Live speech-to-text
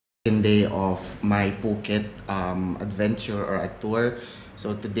Second day of my Phuket adventure or a tour.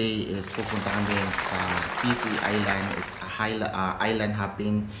 So today is pupunta kami sa PP Island. It's a island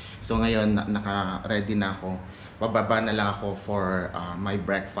hopping. So ngayon naka-ready na ako. Bababa na lang ako for my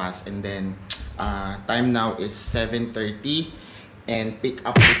breakfast, and then time now is 7:30 and pick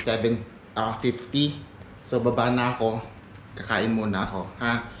up is 7:50. So baba na ako. Kakain muna ako,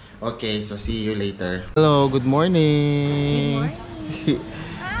 ha? Okay, so see you later. Hello, good morning. Good morning.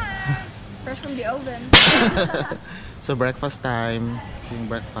 Fresh from the oven. So breakfast time. Yung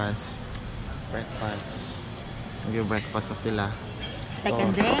breakfast. Yung breakfast na sila.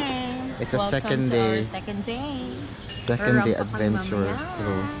 Second day. It's a Welcome second to day. Our second day. Second day adventure.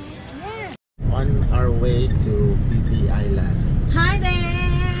 True. Yeah. On our way to PP Island. Hi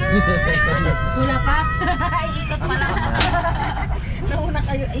there! Hula pa? Ikot pala. Nauna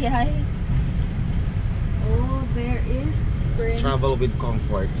kayo. Ay. Oh, there is Prince. Travel with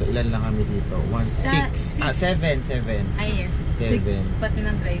comfort. So ilan lang kami dito? 7. Ay, yes. 7. Pati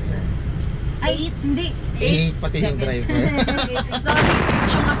ng driver. Ay, 8. Hindi. 8 pati yung driver. Sorry.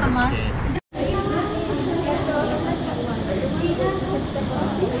 Siya masama. Okay.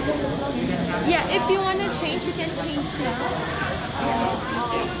 Yeah, if you wanna change, you can change now.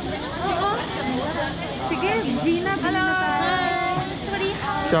 Oo. Sige, Gina, hello. Sorry.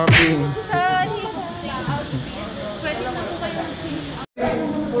 Shopping. Sorry. Pwede na po kayo mag-change.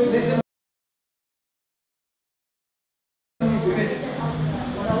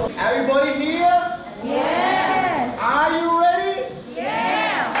 Everybody here? Yes. Are you ready?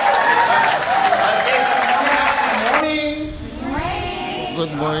 Yeah.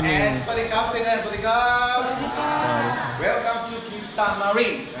 Good morning. And Swadikap, say that, Swadikap. Welcome to Kingston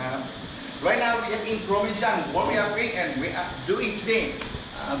Marine. Right now we have information what we are doing and we are doing today.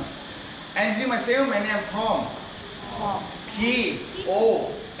 And introduce myself, my name is Tom.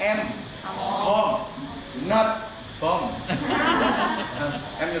 P-O-M. Tom. Not Tom.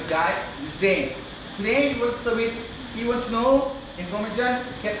 I'm your guide today. Today you will submit, you want to know information,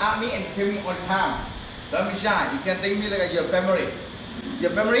 can ask me and tell me all the time. Don't be shy, you can take me like your family.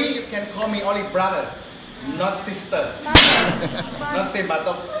 Your family, you can call me only brother, not sister. Not same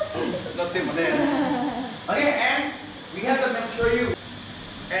mother, not same mother. Okay, and we have to make sure you.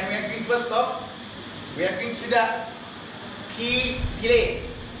 And we are going first stop. We are going to the Pile.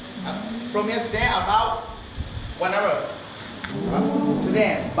 From here to there about 1 hour. To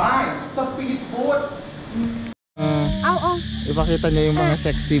there, by speedboat. Ipakita niya yung mga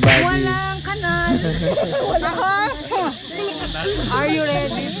sexy body. Walang kanal. Are you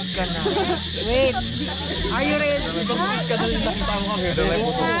ready? Wait. Are you ready?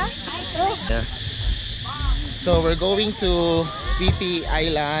 Yeah. So we're going to PP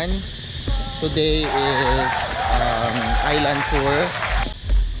Island. Today is island tour.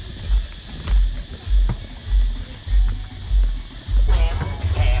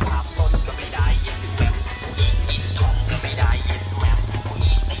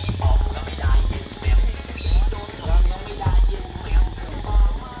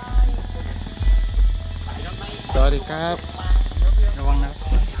 Sorry, Kap.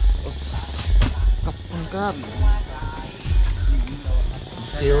 Oops. Kap.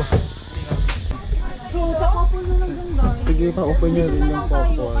 Thank you. Sige, pa-open nyo rin yung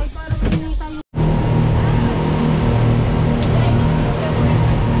couple.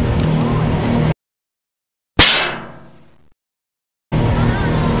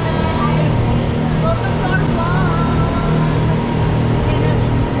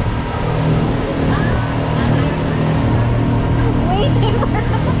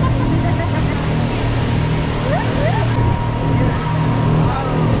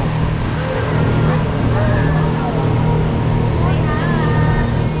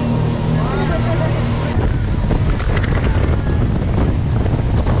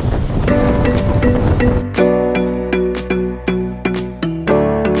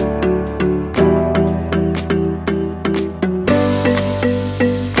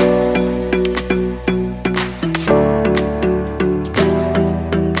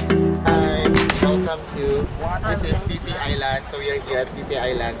 This is PP Island, so we are here at PP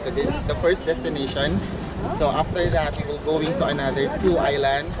Island. So this is the first destination. So after that, we will go into another 2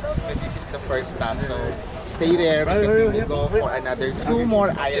 islands. So this is the first stop. So stay there because we will go for another 2 more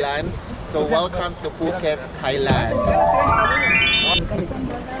islands. So welcome to Phuket, Thailand.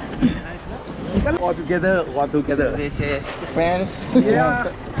 All together. This is friends. Yeah.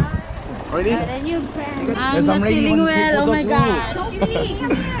 Ready? I'm not feeling well. Oh my god.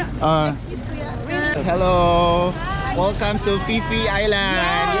 Excuse me. Hello. Hi. Welcome to PP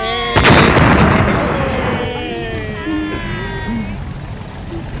Island. Yay!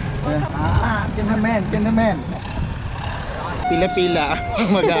 Gentlemen, gentlemen. Pila-pila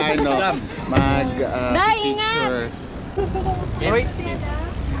mag-ano, picture. Sorry.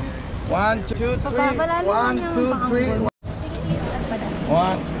 1, 2, 3. 1, 2, 3.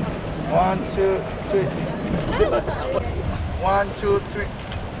 1, 2, 3. 1, 2, 3.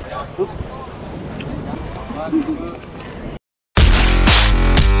 1, 2.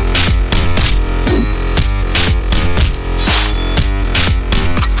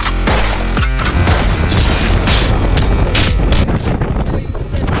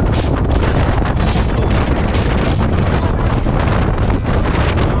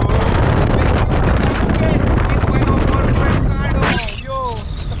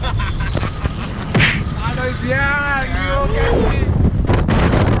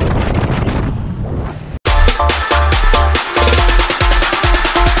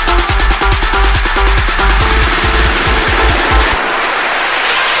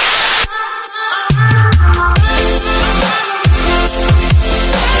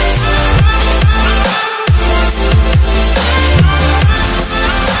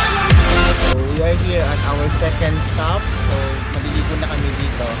 Second stop, so maliligo na kami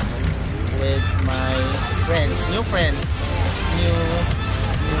dito with my friends, new friends.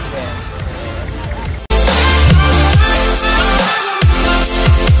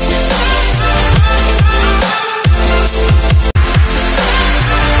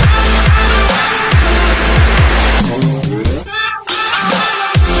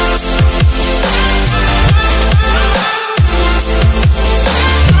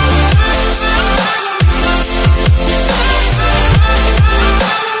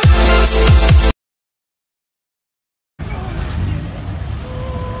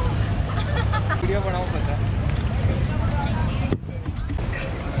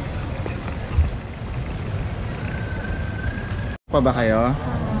 Pa ba kayo?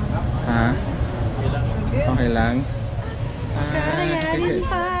 Ha? Okay lang?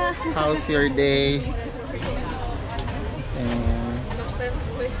 How's your day?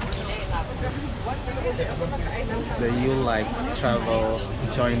 It's the ULIKE Travel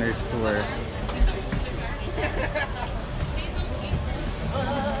Joiners Tour.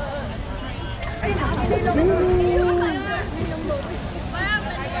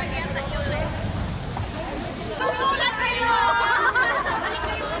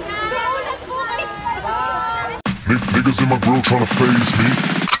 Niggas in my grill tryna phase me.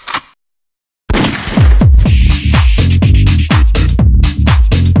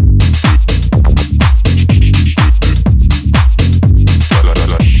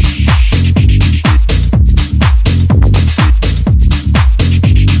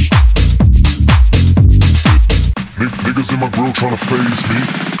 Niggas in my grill tryna phase me.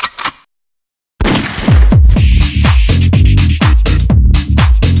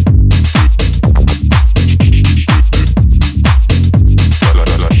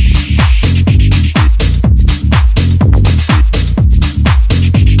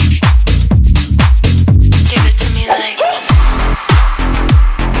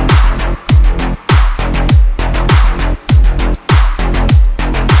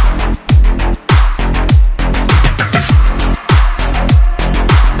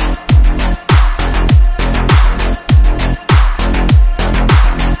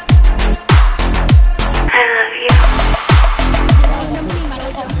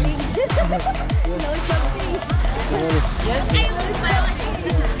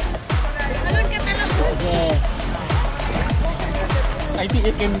 I think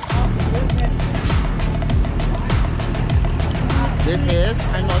it can. This is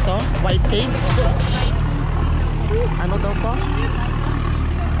ano to? White cake? Ano daw to?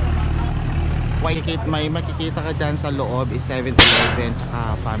 White cake. May makikita ka dyan sa loob is 7-Eleven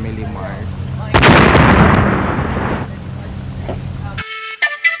tsaka Family Mart.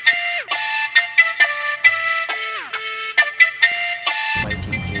 White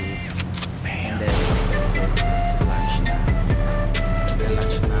cake. And then this is lunch na.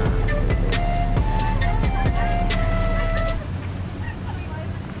 Lunch na.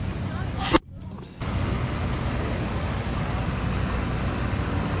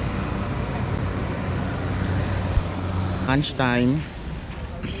 Lunchtime,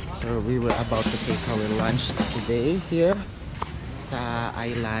 so we were about to take our lunch today here sa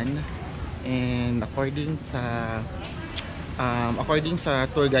island, and according sa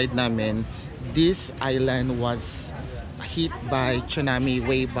tour guide namin, this island was hit by tsunami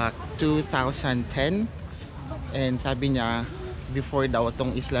way back 2010, and sabi niya before daw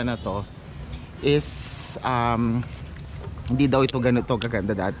itong isla na to is hindi daw ito ganito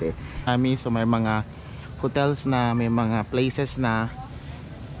kaganda dati. So may mga hotels na, may mga places na,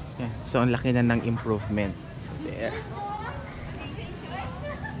 Yeah. So, ang laki na ng improvement. So, there.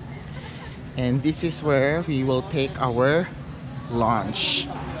 And this is where we will take our lunch.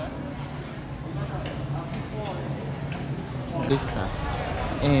 This stuff.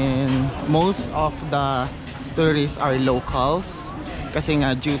 And most of the tourists are locals. Kasi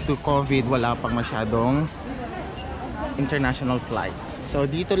nga, due to COVID, wala pang masyadong international flights. So,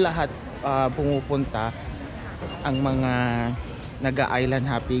 dito lahat pumupunta ang mga naga-island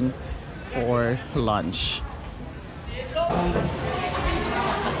hopping for lunch.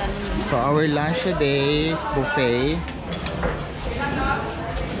 So our lunch today, buffet.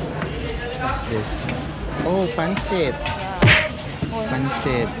 What's this? Oh, pancit.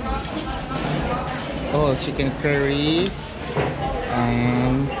 Pancit. Oh, chicken curry.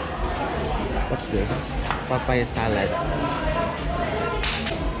 And what's this? Papaya salad.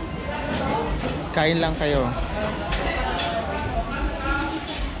 Kain lang kayo.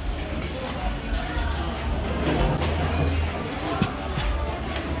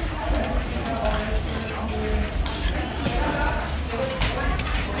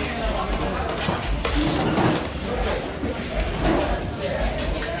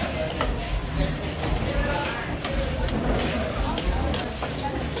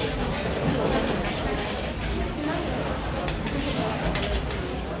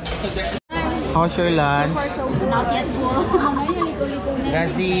 How's your lunch? Not yet po.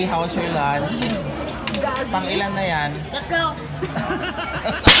 Gazi, how's your lunch? Pang ilan na yan? Tatlo.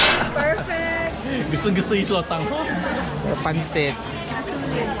 Perfect. Gusto isuotang ko. Pansit.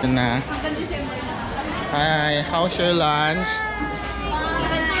 Ito na. Hi, how's your lunch?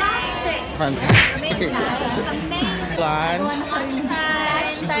 Fantastic. Fantastic. Lunch?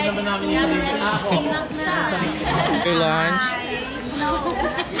 Your lunch?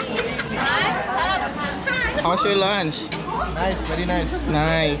 How's your lunch? Nice, very nice.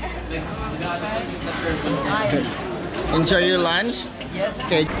 Nice. Enjoy your lunch? Yes.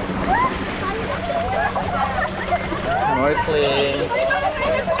 Okay. Snorkeling.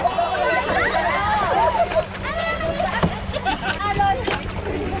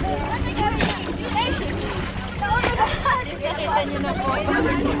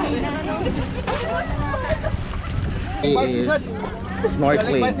 He is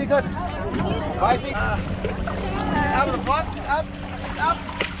snorkeling.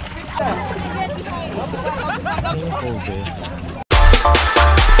 Hold this.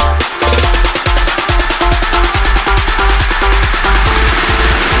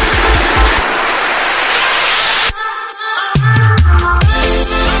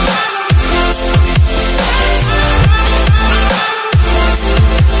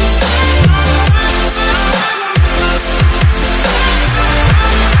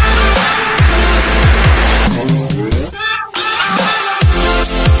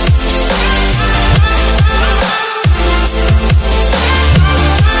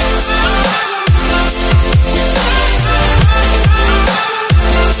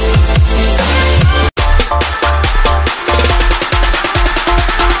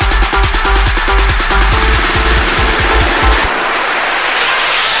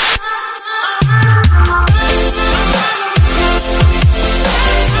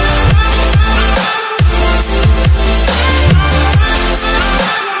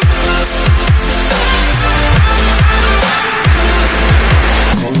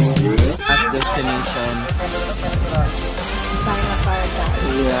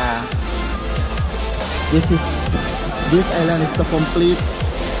 Yeah. This island is to complete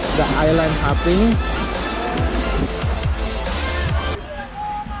the island hopping.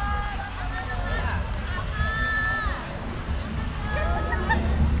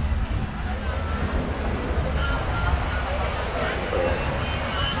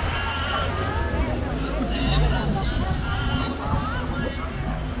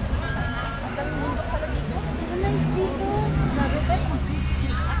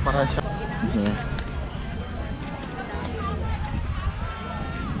 Para siya. Yeah.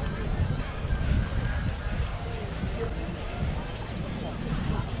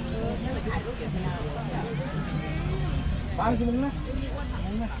 Bang, sumong na.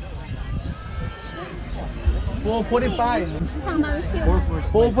 4:45.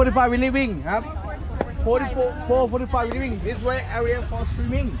 4:45 we're leaving. 4:45 we're leaving. This way area for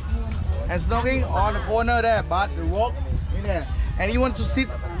swimming and snorkeling on the corner there, but the rock in there. And you want to sit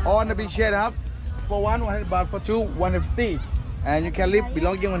on the beach here, for 100 baht, for 2, 150. And you can leave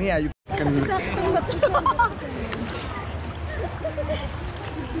belonging on here. You can.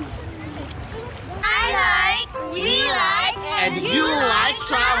 I like, we like, And you like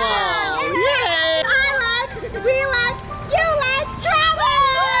travel. I like, we like.